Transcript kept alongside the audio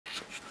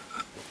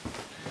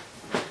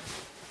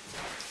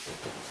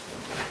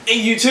Hey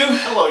YouTube.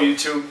 Hello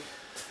YouTube.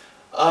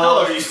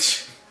 Hello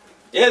YouTube.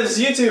 Yeah, this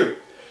is YouTube.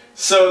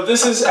 So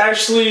this is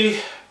actually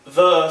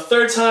the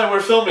third time we're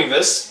filming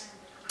this.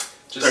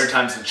 Third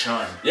time's the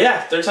charm.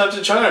 Yeah, third time's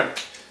the charm.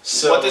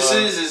 So what this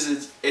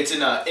is it's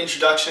an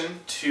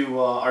introduction to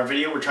our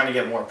video. We're trying to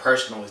get more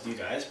personal with you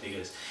guys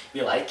because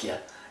we like you.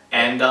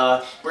 And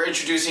we're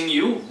introducing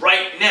you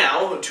right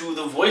now to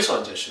the voice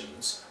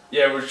auditions.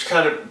 Yeah, we're just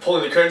kind of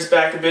pulling the curtains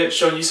back a bit,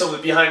 showing you some of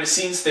the behind the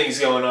scenes things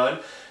going on.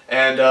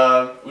 And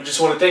we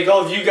just want to thank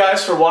all of you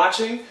guys for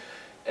watching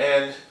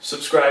and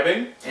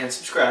subscribing.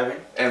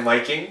 And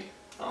liking.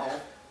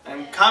 Oh,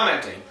 and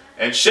commenting.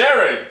 And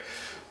sharing.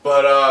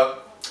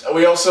 But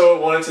we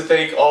also wanted to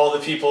thank all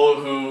the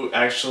people who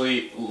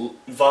actually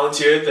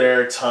volunteered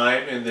their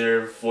time and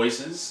their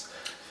voices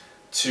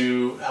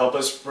to help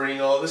us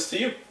bring all this to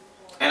you.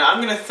 And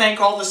I'm going to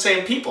thank all the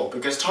same people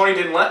because Tony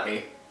didn't let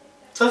me.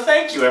 So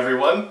thank you,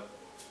 everyone.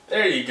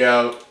 There you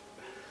go.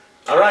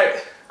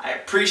 Alright. I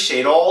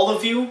appreciate all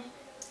of you,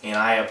 and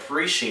I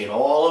appreciate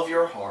all of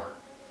your heart.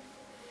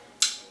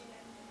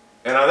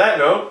 And on that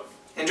note,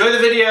 enjoy the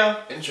video.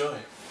 Enjoy.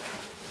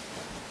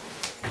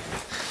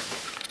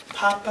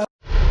 Papa.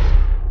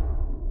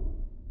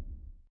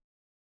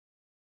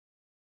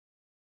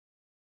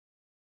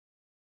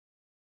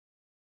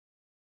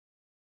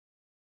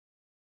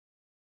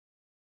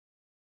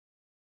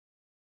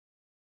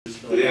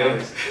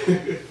 Yeah.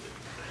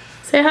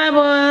 Say hi,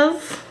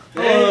 boys.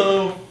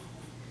 Hello.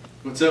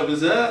 What's up, is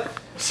that?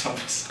 That's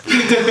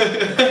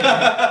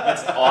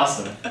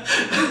awesome.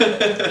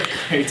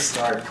 Great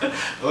start.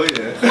 Oh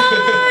yeah.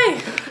 Hi.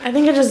 I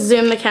think I just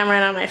zoomed the camera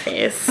in on my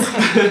face.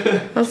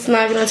 That's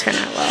not gonna turn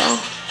out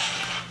well.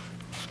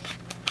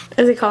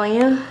 Is he calling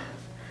you?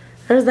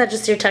 Or is that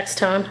just your text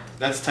tone?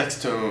 That's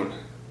text tone.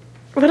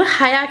 What a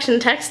high action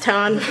text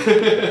tone.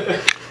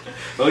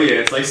 Oh yeah,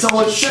 it's like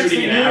someone's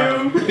shooting an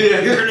arrow. Yeah.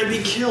 You're gonna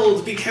be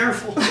killed. Be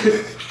careful.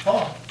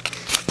 Oh.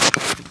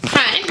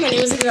 Hi, my name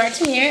is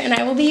Amir, and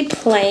I will be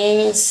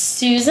playing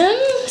Susan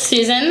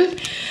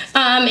in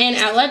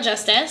Outlawed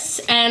Justice,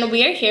 and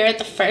we are here at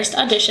the first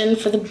audition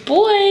for the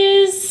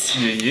boys.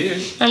 Yeah.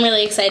 I'm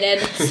really excited.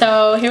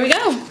 So here we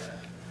go.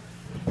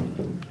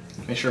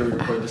 Make sure we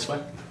record this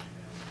way.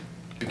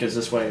 Because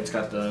this way it's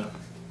got the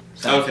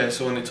sound. Okay,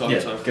 so when they talk,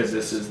 Yeah, because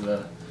this is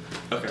the...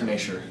 Okay. To make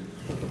sure.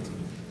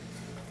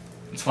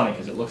 It's funny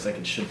because it looks like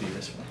it should be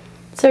this way.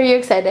 So are you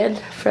excited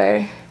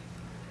for...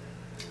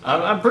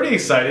 I'm pretty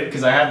excited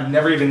because I have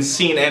never even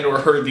seen and or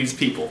heard these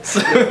people.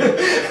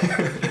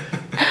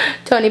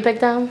 Tony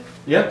picked them?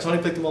 Yep,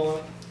 Tony picked them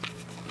all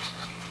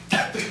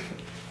up.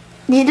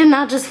 You did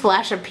not just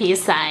flash a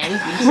peace sign.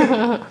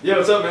 Yeah,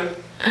 what's up, man?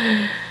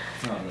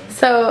 Oh, man.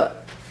 So,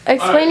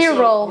 explain your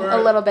role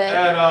a little bit.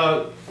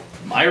 And,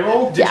 my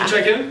role? did you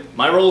check in?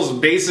 My role is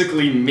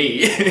basically me.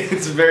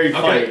 It's very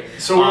funny. Okay,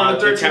 so we're on the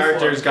 13th The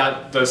character's floor.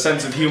 got the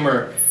sense of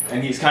humor,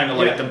 and he's kind of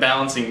like Yeah. the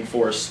balancing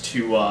force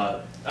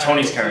to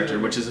Tony's character,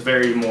 which is a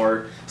very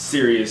more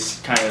serious,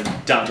 kind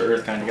of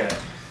down-to-earth kind of guy.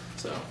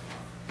 So.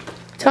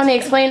 Tony,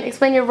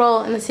 explain your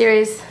role in the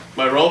series.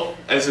 My role?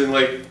 As in,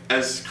 like,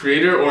 as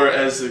creator or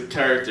as a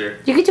character?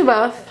 You could do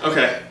both.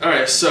 Okay,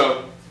 alright,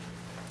 so,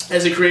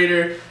 as a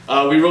creator,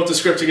 we wrote the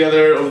script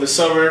together over the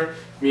summer,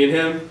 me and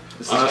him.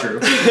 This is true.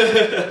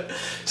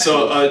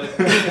 So,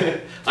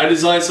 I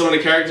designed some of the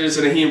characters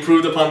and he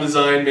improved upon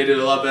design, made it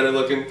a lot better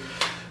looking.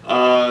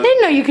 I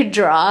didn't know you could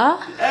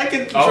draw. I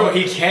can Oh,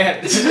 he can't.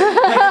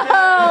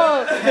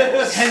 Oh,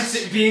 Hence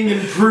it being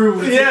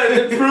improved. Yeah,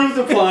 improved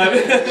upon.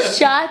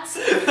 shots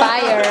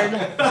fired.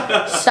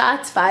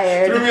 Shots Threw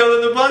fired. me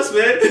under the bus,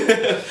 man.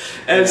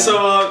 And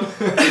so,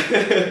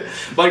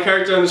 my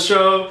character on the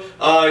show,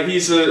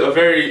 he's a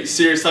very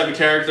serious type of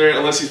character,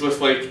 unless he's with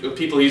like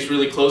people he's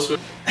really close with.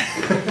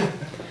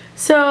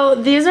 So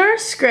these are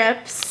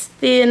scripts,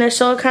 the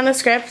initial kind of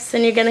scripts,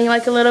 and you're getting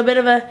like a little bit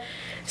of a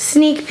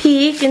sneak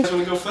peek. And You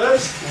want to go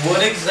first?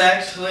 What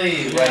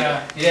exactly?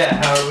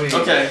 Yeah. How are we?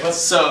 Okay,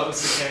 What's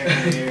the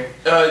character here?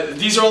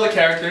 these are all the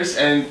characters,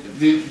 and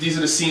these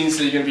are the scenes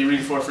that you're going to be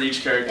reading for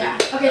each character. yeah.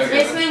 Okay, so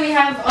basically we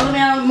have all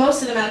the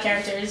most of the male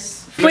characters.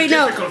 Wait,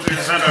 no.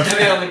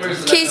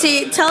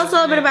 Casey, tell us a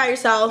little bit about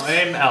yourself.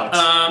 I'm Alex.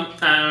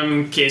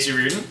 I'm Casey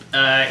Reardon.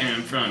 I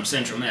am from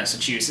Central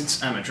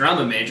Massachusetts. I'm a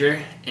drama major,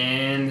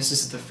 and this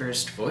is the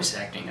first voice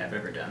acting I've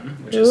ever done,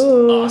 which is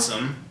Ooh.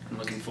 awesome. I'm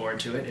looking forward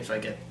to it if I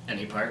get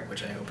any part,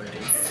 which I hope I do.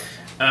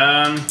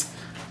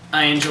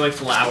 I enjoy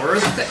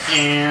flowers,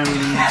 and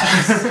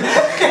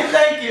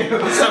Thank you.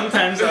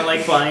 sometimes I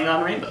like flying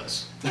on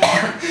rainbows.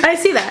 I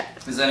see that.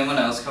 Is anyone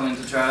else coming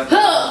to try?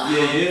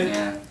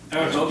 Yeah.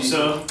 I would hope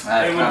so.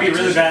 It would be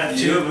really bad if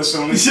two of us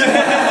only.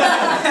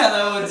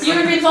 that would You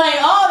would be playing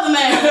all the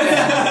men.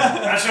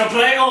 I shall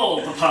play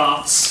all the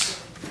parts.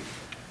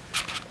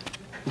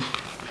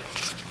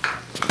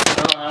 I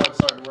don't know how it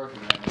started working.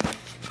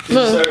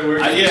 Started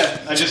working.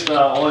 Yeah, I just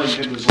all I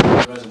did was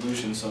write a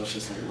resolution, so it's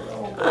just like,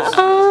 well,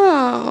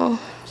 Oh.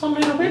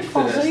 somebody to wait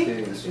for, see?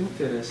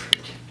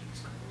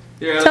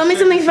 Tell me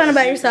something fun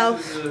about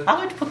yourself. I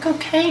like to put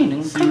cocaine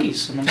and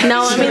cookies.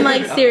 No, I mean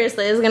like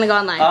seriously, it's gonna go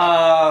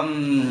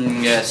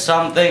online. Yeah,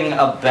 something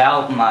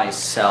about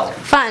myself.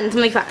 Fun,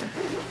 something fun.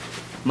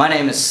 My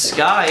name is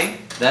Sky.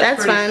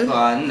 That's pretty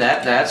fun.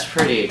 That's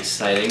pretty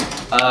exciting.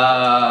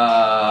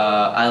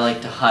 I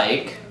like to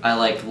hike. I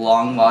like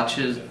long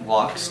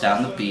walks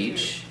down the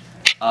beach.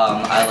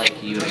 I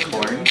like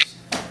unicorns.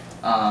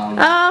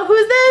 Oh,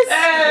 who's this?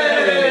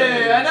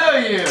 Hey, I know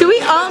you. Do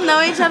we all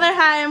know each other?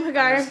 Hi, I'm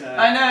Hagar.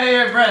 I know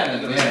you're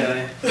Brennan.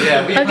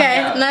 Yeah, we Okay,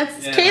 and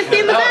that's Casey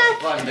in the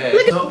back. Fun day.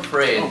 Look at- So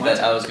afraid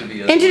that I was gonna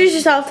be. Introduce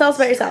yourself. Tell us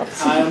about yourself.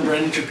 Hi, I'm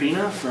Brendan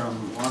Trapina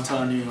from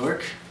Wonton, New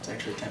York. It's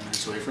actually 10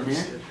 minutes away from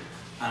here.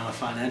 I'm a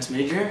finance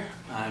major.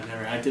 I've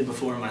never acted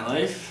before in my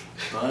life,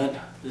 but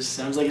this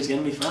sounds like it's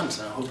gonna be fun,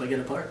 so I hope I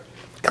get a part.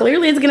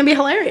 Clearly, it's gonna be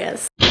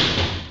hilarious.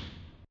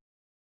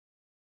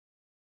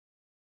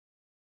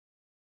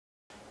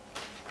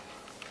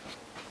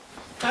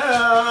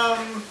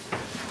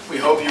 We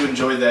hope you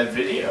enjoyed that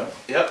video.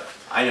 Yep.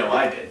 I know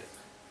I did.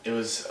 It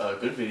was a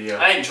good video.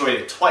 I enjoyed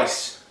it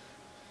twice.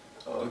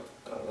 I don't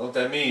know what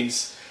that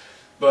means,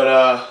 but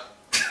I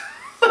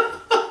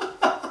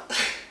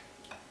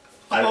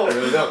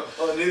really don't.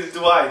 Oh, neither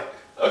do I.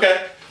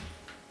 Okay.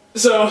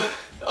 So,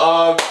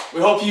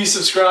 we hope you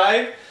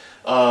subscribe.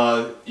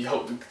 You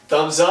hope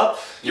thumbs up.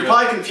 You're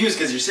probably confused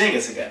because you're seeing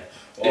us again.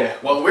 Well, Yeah.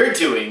 What we're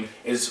doing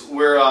is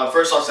we're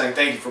first off saying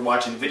thank you for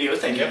watching the video.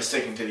 Thank you for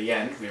sticking to the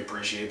end. We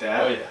appreciate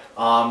that. Oh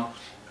yeah.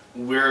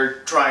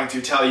 We're trying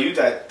to tell you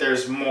that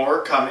there's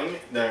more coming.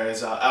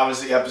 There's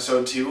obviously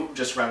episode 2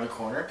 just around the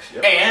corner,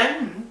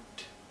 and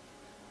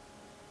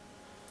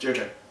your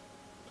turn.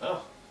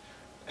 Oh.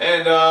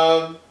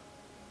 And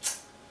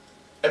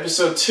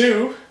episode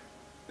 2.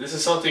 This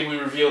is something we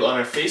revealed on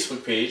our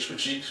Facebook page,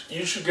 which you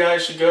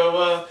guys should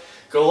go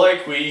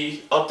like.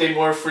 We update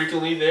more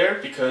frequently there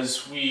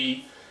because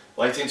we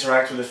like to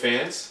interact with the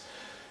fans.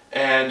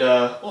 And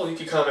well, you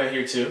can comment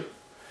here too.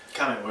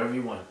 Comment wherever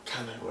you want.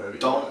 Comment wherever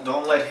you want.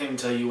 Don't let him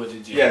tell you what to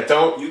do. Yeah,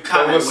 don't. You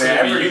comment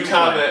wherever you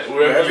comment want.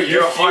 wherever you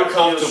your feel heart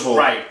comfortable. feels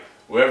right.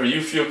 Wherever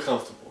you feel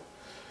comfortable.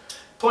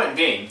 Point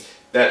being,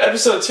 that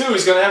episode 2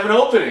 is gonna have an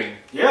opening.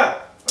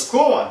 Yeah, a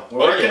cool one. We're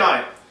working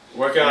on it.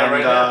 Working on it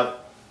right now.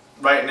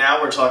 Right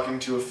now, we're talking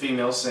to a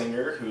female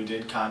singer who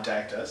did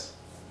contact us,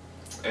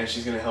 and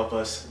she's gonna help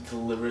us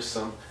deliver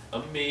some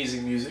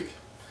amazing music.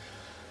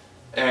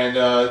 And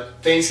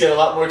things get a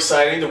lot more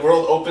exciting. The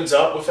world opens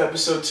up with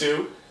episode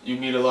 2. You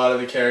meet a lot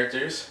of the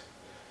characters.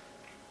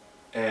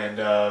 And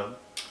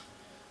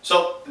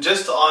so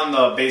just on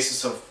the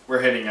basis of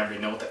we're hitting every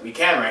note that we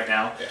can right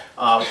now,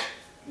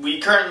 we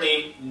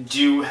currently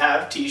do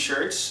have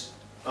t-shirts.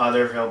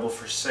 They're available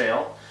for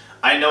sale.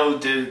 I know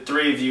the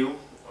 3 of you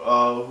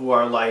who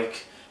are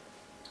like,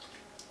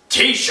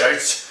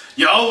 t-shirts?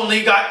 You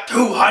only got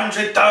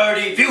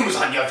 230 views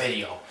on your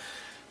video.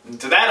 And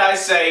to that I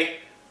say,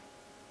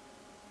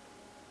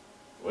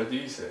 what do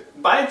you say?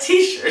 Buy a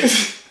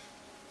t-shirt.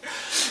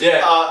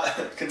 Yeah.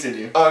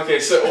 Continue. Okay,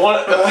 so one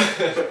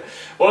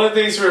of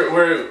the things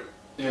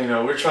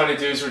we're trying to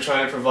do is we're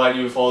trying to provide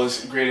you with all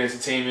this great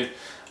entertainment.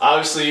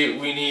 Obviously,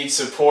 we need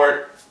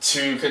support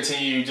to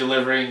continue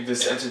delivering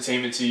this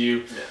entertainment to you.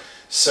 Yeah.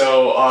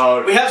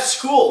 So we have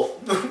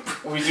school.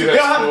 We do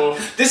have school.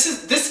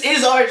 This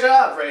is our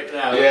job right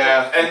now.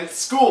 Yeah. And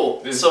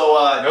school. There's so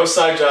no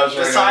side jobs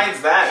right now.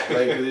 Besides that,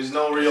 like there's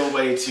no real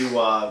way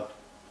to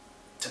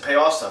pay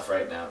off stuff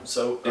right now.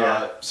 So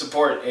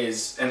support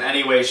is in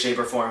any way, shape,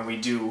 or form. We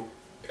do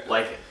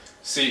like it.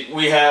 See,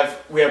 we have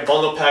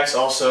bundle packs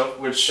also,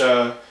 which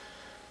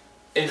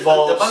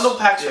involves the bundle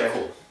packs are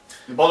cool.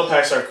 The bundle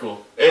packs are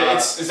cool.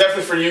 It's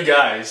definitely for you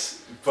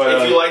guys. But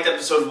if you liked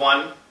episode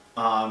 1.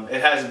 It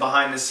has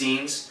behind the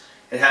scenes,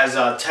 it has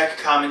tech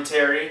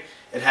commentary,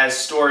 it has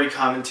story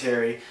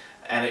commentary,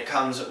 and it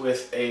comes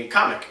with a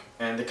comic.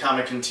 And the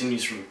comic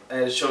continues from,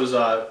 and it shows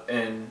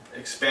an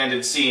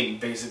expanded scene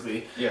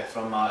basically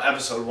from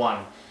episode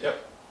 1.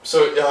 Yep.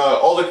 So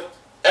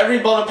every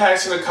bundle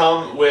pack's gonna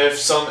come with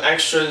some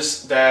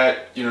extras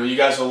that you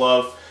guys will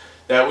love.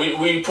 That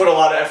we put a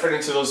lot of effort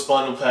into those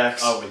bundle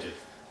packs. Oh, we did.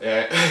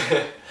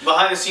 Yeah.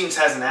 Behind the scenes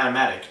has an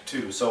animatic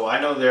too, so I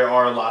know there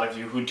are a lot of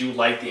you who do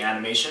like the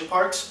animation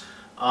parts.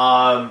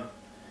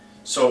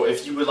 So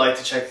if you would like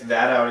to check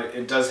that out,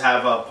 it does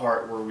have a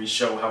part where we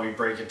show how we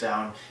break it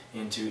down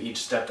into each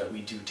step that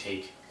we do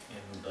take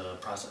in the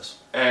process.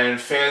 And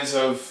fans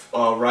of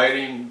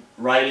writing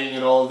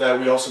and all of that,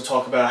 we also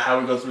talk about how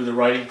we go through the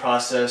writing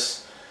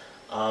process.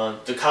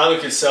 The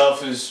comic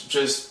itself is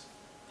just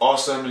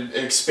awesome. It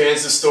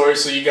expands the story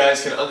so you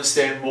guys can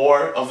understand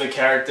more of the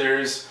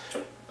characters.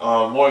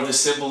 More of the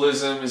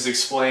symbolism is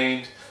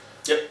explained.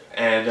 Yep.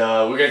 And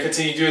we're going to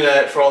continue doing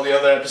that for all the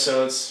other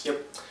episodes.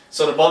 Yep.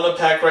 So the bundle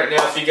pack right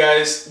now, if you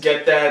guys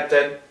get that,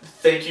 then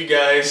thank you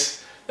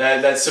guys.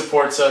 That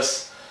supports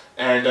us.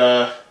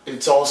 And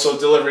it's also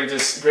delivering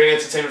this great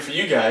entertainment for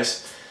you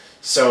guys.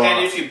 So.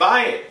 And if you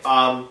buy it,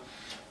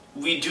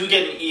 we do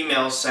get an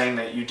email saying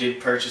that you did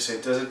purchase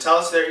it. Does it tell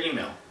us their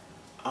email?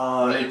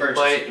 When you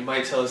purchase It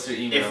might tell us their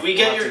email. If we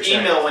get We'll your have to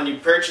check. email when you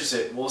purchase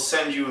it, we'll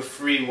send you a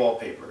free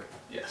wallpaper.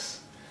 Yes.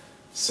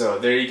 So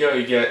there you go.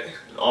 You get an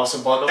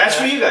awesome bundle. That's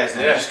pack. for you guys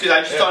now. Yeah. Just because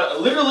I just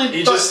thought, literally,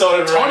 You just thought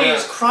of it right Tony now.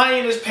 is crying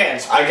in his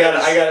pants. I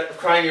got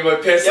crying in my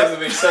pants. Yep. Doesn't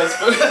make sense,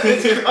 but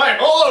He's crying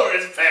all over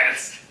his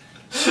pants.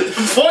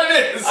 The point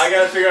is, I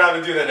gotta figure out how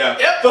to do that now.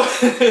 Yep.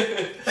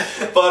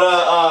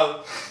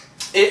 But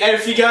and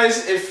if you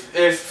guys,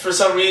 if for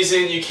some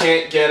reason you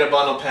can't get a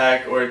bundle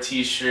pack or a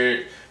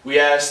T-shirt, we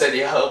ask that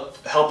you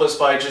help us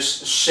by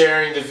just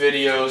sharing the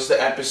videos,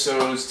 the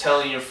episodes,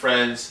 telling your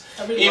friends.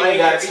 every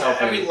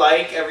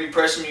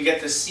person you get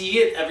to see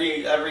it,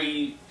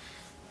 it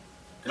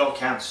all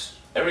counts.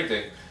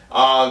 Everything.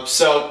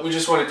 So we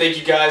just want to thank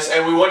you guys,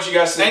 and we want you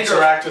guys to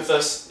interact with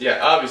us. Yeah,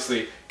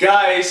 obviously,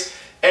 guys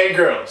and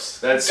girls.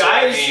 That's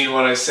guys, what I mean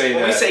when I say that.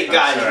 When we say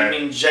guys, I'm sorry. we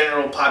mean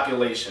general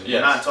population.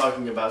 Yes. We're not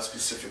talking about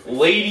specifically.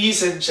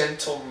 Ladies and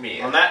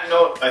gentlemen. On that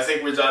note, I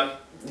think we're done.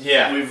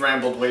 Yeah. We've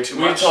rambled way too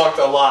We've much. talked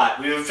a lot.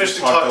 We've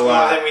officially talked a more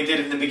lot. than we did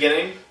in the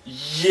beginning.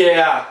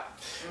 Yeah.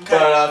 Okay.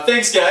 But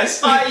thanks,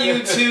 guys. Bye,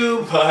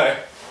 YouTube. Bye.